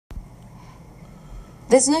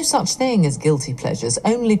There's no such thing as guilty pleasures,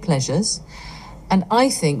 only pleasures. And I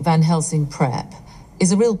think Van Helsing Prep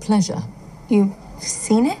is a real pleasure. You've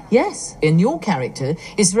seen it? Yes. And your character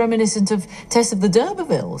is reminiscent of Tess of the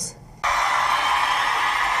D'Urbervilles.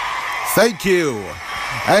 Thank you.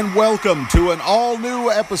 And welcome to an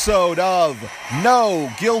all-new episode of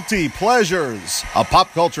No Guilty Pleasures, a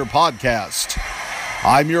pop culture podcast.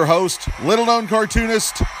 I'm your host, little-known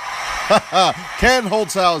cartoonist, Ken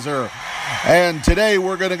Holtzhouser. And today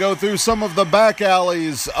we're going to go through some of the back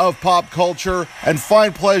alleys of pop culture and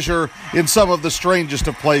find pleasure in some of the strangest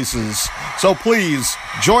of places. So please,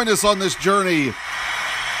 join us on this journey.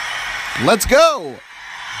 Let's go!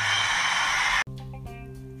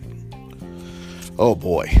 Oh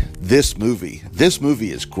boy, this movie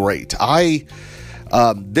is great.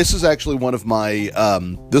 This is actually one of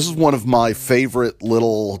my favorite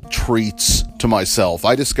little treats to myself.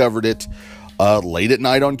 I discovered it late at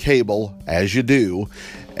night on cable, as you do,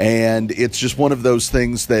 and it's just one of those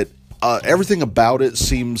things that everything about it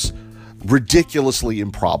seems ridiculously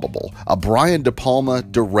improbable. A Brian De Palma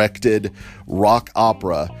directed rock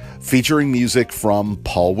opera featuring music from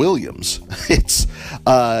Paul Williams. It's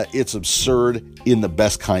absurd in the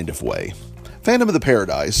best kind of way. Phantom of the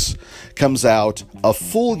Paradise comes out a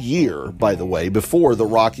full year, by the way, before the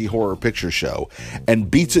Rocky Horror Picture Show,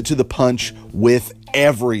 and beats it to the punch with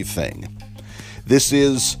everything. This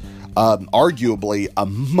is arguably a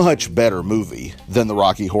much better movie than the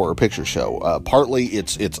Rocky Horror Picture Show. Partly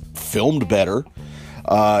it's filmed better,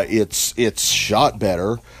 it's shot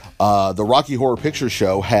better. The Rocky Horror Picture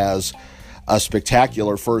Show has a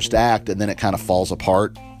spectacular first act, and then it kind of falls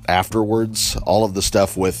apart afterwards. All of the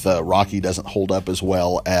stuff with Rocky doesn't hold up as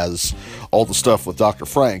well as all the stuff with Dr.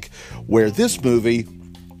 Frank, where this movie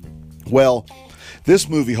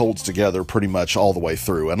holds together pretty much all the way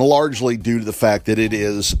through, and largely due to the fact that it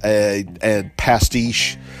is a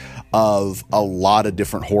pastiche of a lot of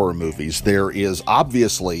different horror movies. There is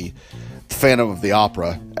obviously Phantom of the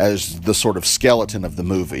Opera as the sort of skeleton of the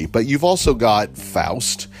movie, but you've also got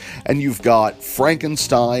Faust, and you've got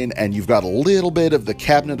Frankenstein, and you've got a little bit of the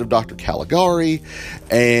Cabinet of Dr. Caligari,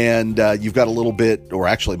 and you've got a little bit, or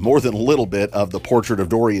actually more than a little bit, of the Portrait of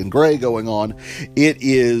Dorian Gray going on. It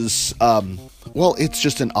is, it's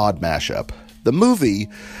just an odd mashup. The movie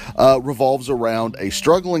revolves around a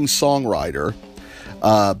struggling songwriter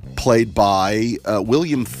played by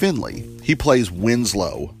William Finley. He plays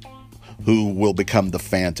Winslow, who will become the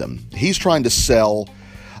Phantom. He's trying to sell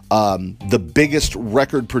the biggest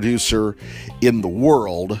record producer in the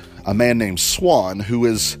world, a man named Swan, who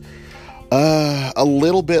is a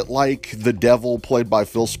little bit like the devil played by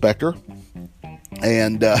Phil Spector.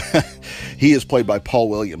 And he is played by Paul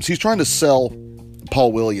Williams. He's trying to sell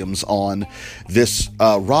Paul Williams on this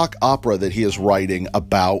rock opera that he is writing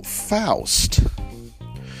about Faust,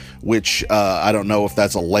 which I don't know if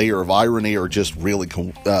that's a layer of irony or just really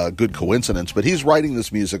good coincidence, but he's writing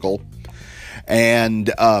this musical,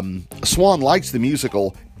 and Swan likes the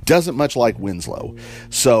musical, doesn't much like Winslow.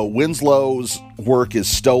 So Winslow's work is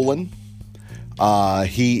stolen.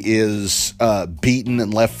 He is beaten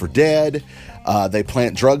and left for dead. They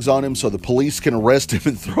plant drugs on him so the police can arrest him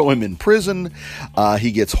and throw him in prison.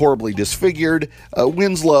 He gets horribly disfigured.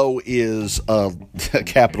 Winslow is a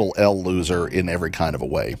capital L loser in every kind of a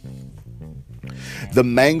way. The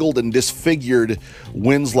mangled and disfigured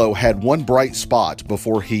Winslow had one bright spot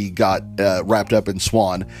before he got wrapped up in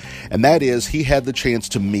Swan, and that is he had the chance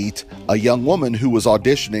to meet a young woman who was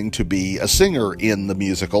auditioning to be a singer in the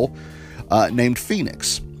musical named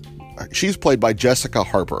Phoenix. She's played by Jessica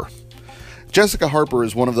Harper. Jessica Harper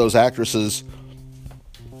is one of those actresses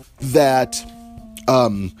that a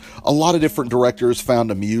lot of different directors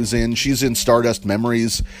found a muse in. She's in Stardust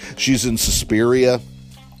Memories. She's in Suspiria.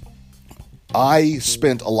 I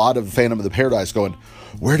spent a lot of Phantom of the Paradise going,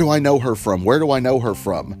 where do I know her from? Where do I know her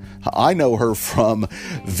from? I know her from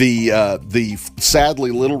the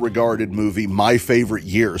sadly little regarded movie My Favorite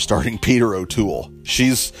Year, starring Peter O'Toole.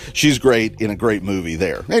 She's great in a great movie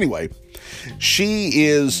there. Anyway, she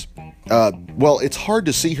is... it's hard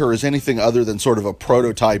to see her as anything other than sort of a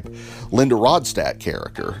prototype Linda Ronstadt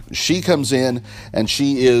character. She comes in and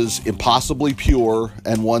she is impossibly pure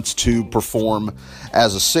and wants to perform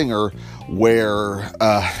as a singer where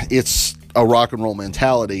it's a rock and roll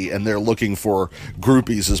mentality and they're looking for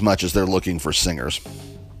groupies as much as they're looking for singers.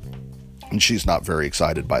 And she's not very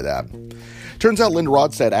excited by that. Turns out Linda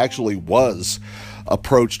Ronstadt actually was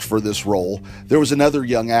approached for this role. There was another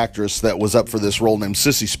young actress that was up for this role named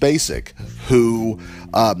Sissy Spacek, who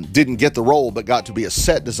didn't get the role but got to be a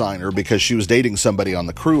set designer because she was dating somebody on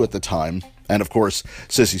the crew at the time. And of course,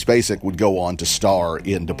 Sissy Spacek would go on to star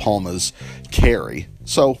in De Palma's Carrie,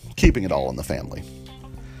 so keeping it all in the family.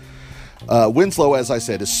 Winslow, as I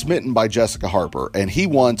said, is smitten by Jessica Harper, and he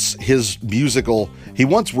wants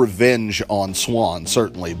revenge on Swan,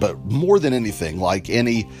 certainly, but more than anything, like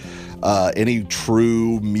any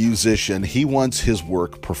true musician, he wants his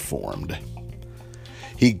work performed.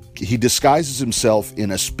 He disguises himself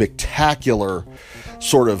in a spectacular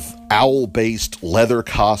sort of owl-based leather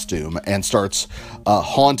costume and starts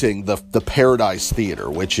haunting the Paradise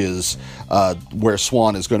Theater, which is where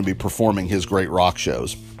Swan is going to be performing his great rock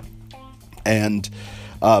shows. And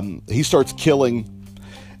he starts killing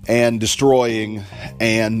and destroying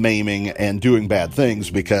and maiming and doing bad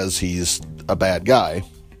things because he's a bad guy.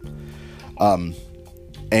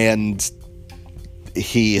 And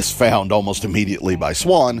he is found almost immediately by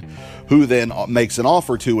Swan, who then makes an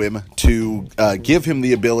offer to him to give him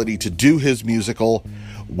the ability to do his musical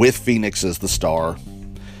with Phoenix as the star.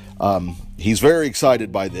 He's very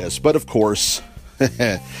excited by this, but of course,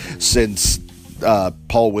 since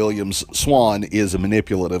Paul Williams' Swan is a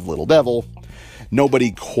manipulative little devil,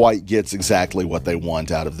 nobody quite gets exactly what they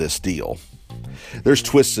want out of this deal. There's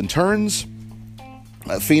twists and turns.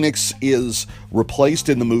 Phoenix is replaced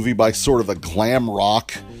in the movie by sort of a glam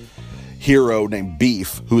rock hero named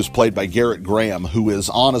Beef, who is played by Garrett Graham, who is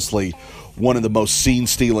honestly one of the most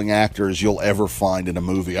scene-stealing actors you'll ever find in a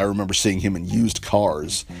movie. I remember seeing him in Used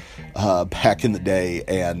Cars back in the day,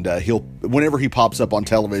 and whenever he pops up on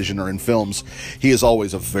television or in films, he is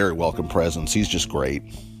always a very welcome presence. He's just great.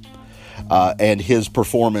 And his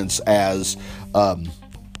performance as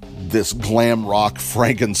this glam rock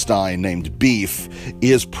Frankenstein named Beef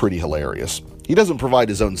is pretty hilarious. He doesn't provide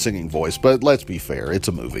his own singing voice, but let's be fair, it's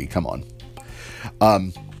a movie, come on.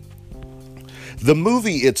 The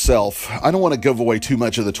movie itself, I don't want to give away too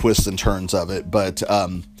much of the twists and turns of it, but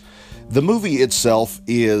the movie itself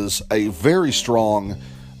is a very strong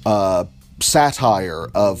satire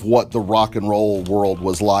of what the rock and roll world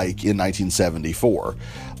was like in 1974.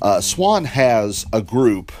 Swan has a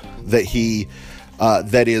group that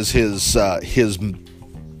that is his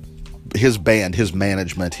band, his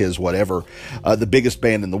management, his whatever, the biggest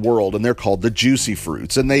band in the world, and they're called the Juicy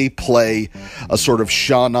Fruits, and they play a sort of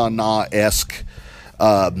Sha-Na-Na-esque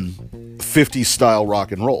 50s style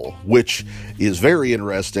rock and roll, which is very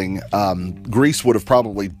interesting. Grease would have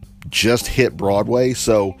probably just hit Broadway,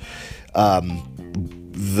 so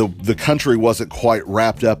the country wasn't quite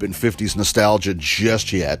wrapped up in 50s nostalgia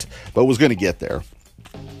just yet, but was going to get there.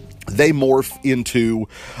 They morph into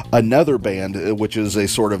another band, which is a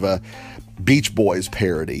sort of a Beach Boys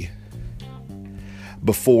parody,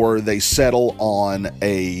 before they settle on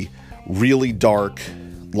a really dark,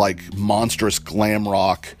 like monstrous glam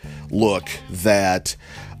rock look that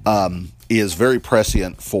is very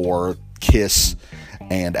prescient for Kiss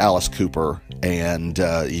and Alice Cooper and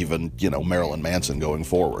even, Marilyn Manson going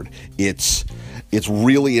forward. It's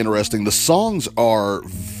really interesting. The songs are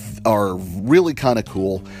really kind of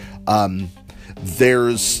cool.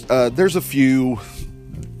 There's a few.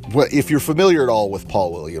 Well, if you're familiar at all with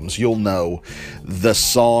Paul Williams, you'll know the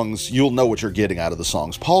songs. You'll know what you're getting out of the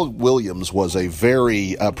songs. Paul Williams was a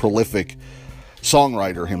very prolific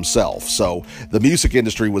songwriter himself, so the music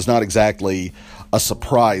industry was not exactly a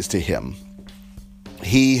surprise to him.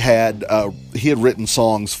 He had written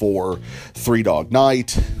songs for Three Dog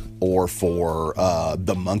Night or for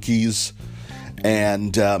the Monkees,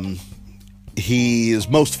 and his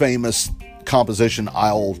most famous composition,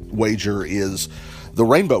 I'll wager, is The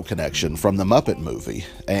Rainbow Connection from the Muppet movie,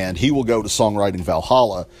 and he will go to Songwriting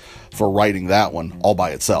Valhalla for writing that one all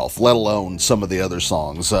by itself, let alone some of the other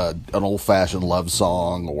songs, an old-fashioned love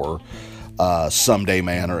song or Someday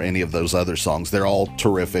Man or any of those other songs. They're all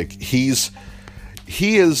terrific. He is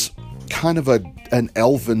kind of an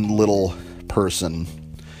elven little person,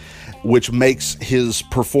 which makes his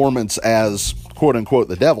performance as quote-unquote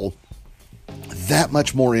the devil that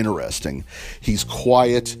much more interesting. He's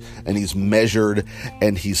quiet and he's measured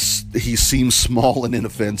and he seems small and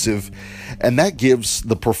inoffensive, and that gives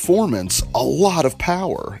the performance a lot of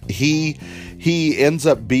power. He ends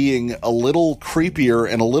up being a little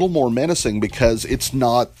creepier and a little more menacing because it's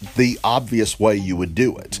not the obvious way you would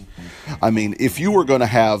do it. I mean, if you were going to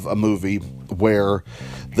have a movie where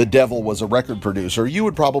the devil was a record producer, you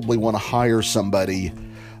would probably want to hire somebody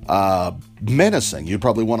menacing. You'd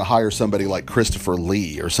probably want to hire somebody like Christopher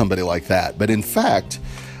Lee or somebody like that. But in fact,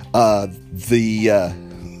 the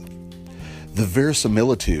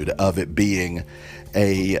verisimilitude of it being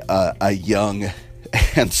a young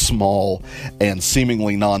and small and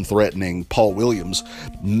seemingly non-threatening Paul Williams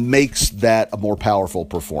makes that a more powerful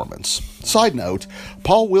performance. Side note,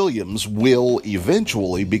 Paul Williams will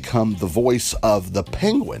eventually become the voice of the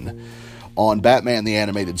Penguin on Batman the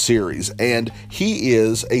Animated Series, and he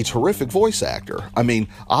is a terrific voice actor. I mean,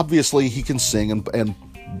 obviously he can sing and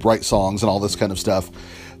write songs and all this kind of stuff,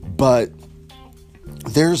 but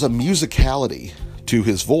there's a musicality to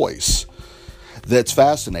his voice that's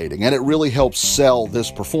fascinating, and it really helps sell this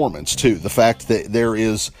performance too. The fact that there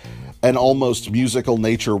is an almost musical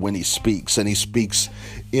nature when he speaks, and he speaks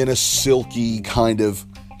in a silky kind of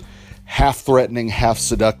half-threatening,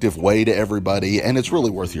 half-seductive way to everybody, and it's really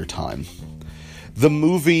worth your time. The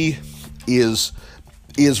movie is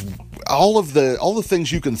all the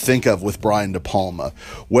things you can think of with Brian De Palma,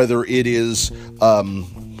 whether it is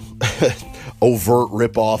overt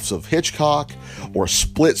rip-offs of Hitchcock or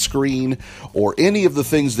split screen or any of the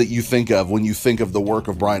things that you think of when you think of the work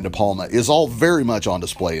of Brian De Palma, is all very much on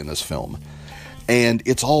display in this film, and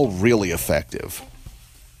it's all really effective.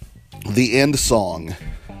 The end song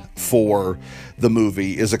for the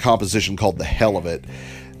movie is a composition called The Hell of It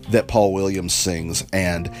that Paul Williams sings,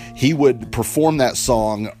 and he would perform that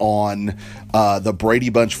song on the Brady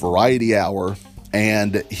Bunch Variety Hour,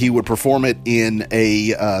 and he would perform it in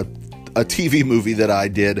a TV movie that I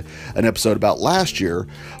did an episode about last year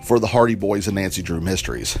for the Hardy Boys and Nancy Drew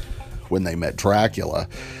Mysteries when they met Dracula.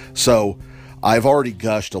 So I've already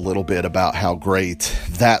gushed a little bit about how great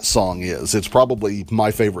that song is. It's probably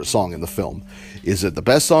my favorite song in the film. Is it the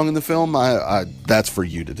best song in the film? That's for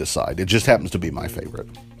you to decide. It just happens to be my favorite.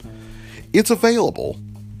 It's available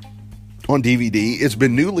on DVD. It's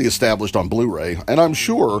been newly established on Blu-ray, and I'm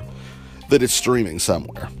sure that it's streaming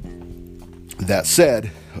somewhere. That said,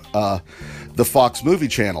 the Fox Movie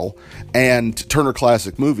Channel and Turner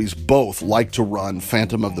Classic Movies both like to run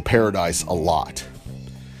Phantom of the Paradise a lot.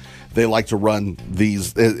 They like to run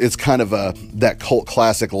these, it's kind of that cult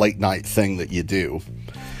classic late night thing that you do.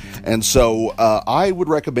 And so I would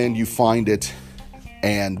recommend you find it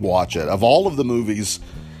and watch it. Of all of the movies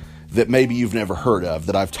that maybe you've never heard of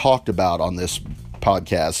that I've talked about on this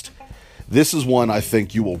podcast, this is one I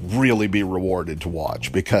think you will really be rewarded to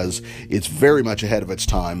watch, because it's very much ahead of its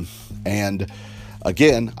time. And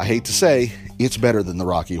again, I hate to say, it's better than the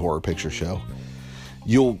Rocky Horror Picture Show.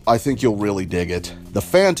 I think you'll really dig it. The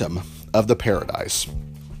Phantom of the Paradise.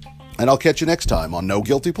 And I'll catch you next time on No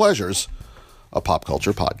Guilty Pleasures, a pop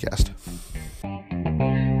culture podcast.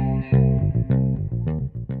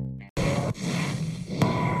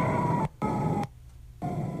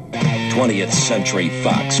 20th Century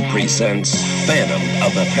Fox presents Phantom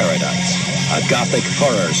of the Paradise, a gothic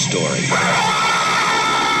horror story.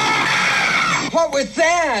 What was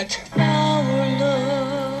that?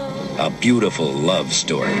 A beautiful love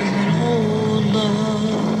story.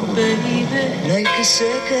 Like a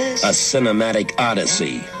circus. A cinematic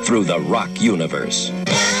odyssey through the rock universe.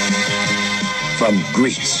 From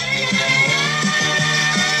Greece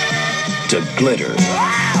to glitter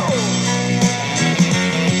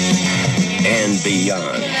and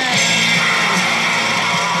beyond.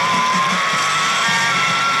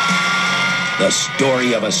 The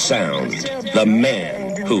story of a sound, the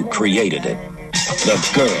man who created it, the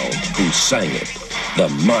girl who sang it, the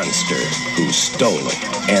monster who stole it,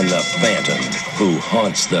 and the phantom who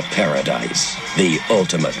haunts the paradise, the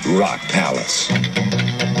ultimate rock palace.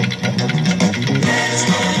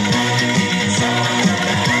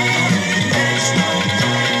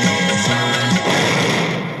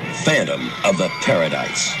 Phantom of the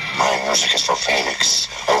Paradise. My music is for Phoenix.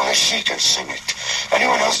 Only she can sing it.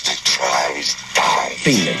 Anyone else that tries dies.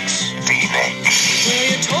 Phoenix. Phoenix. Well,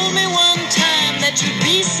 you told me one time that you'd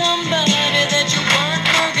be somebody, that you weren't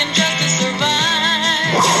working just to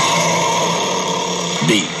survive.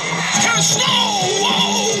 B. Snow!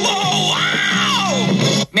 Whoa!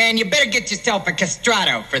 Wow! Man, you better get yourself a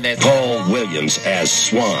castrato for this. Paul Williams as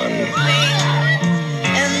Swan.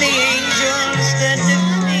 And the angels that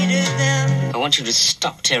defeated them. I want you to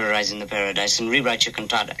stop terrorizing the paradise and rewrite your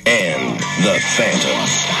cantata. And the Phantom.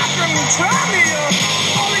 Stop and try me,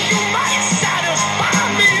 only you might satisfy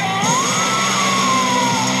me,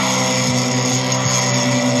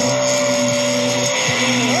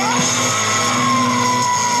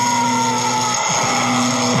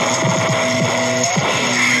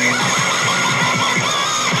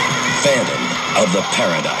 Phantom of the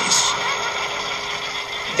Paradise.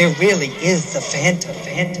 There really is the Phantom.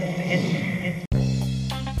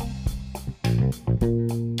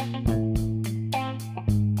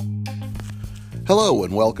 Hello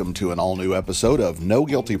and welcome to an all-new episode of No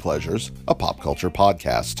Guilty Pleasures, a pop culture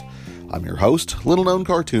podcast. I'm your host, little-known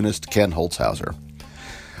cartoonist Ken Holtzhouser.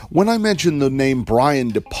 When I mention the name Brian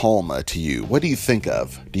De Palma to you, what do you think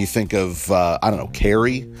of? Do you think of,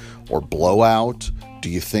 Carrie or Blowout? Do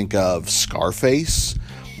you think of Scarface?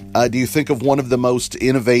 Do you think of one of the most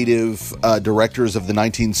innovative directors of the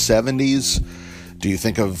 1970s? Do you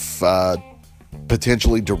think of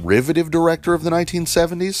potentially derivative director of the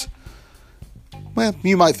 1970s? Well,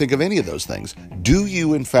 you might think of any of those things. Do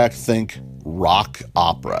you, in fact, think rock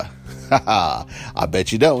opera? I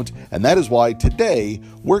bet you don't, and that is why today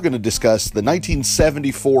we're going to discuss the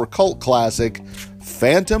 1974 cult classic,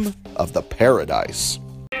 Phantom of the Paradise.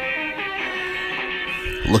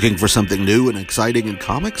 Looking for something new and exciting in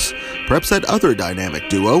comics? Perhaps that other dynamic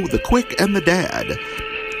duo, the Quick and the Dad.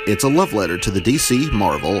 It's a love letter to the DC,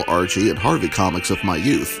 Marvel, Archie, and Harvey comics of my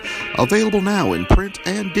youth. Available now in print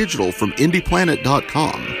and digital from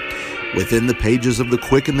IndiePlanet.com. Within the pages of the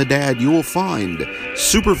Quick and the Dad, you will find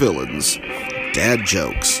supervillains, dad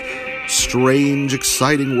jokes, strange,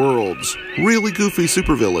 exciting worlds, really goofy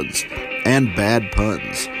supervillains, and bad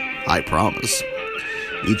puns. I promise.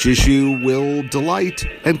 Each issue will delight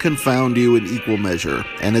and confound you in equal measure,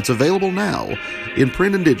 and it's available now in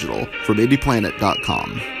print and digital from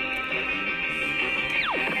IndiePlanet.com.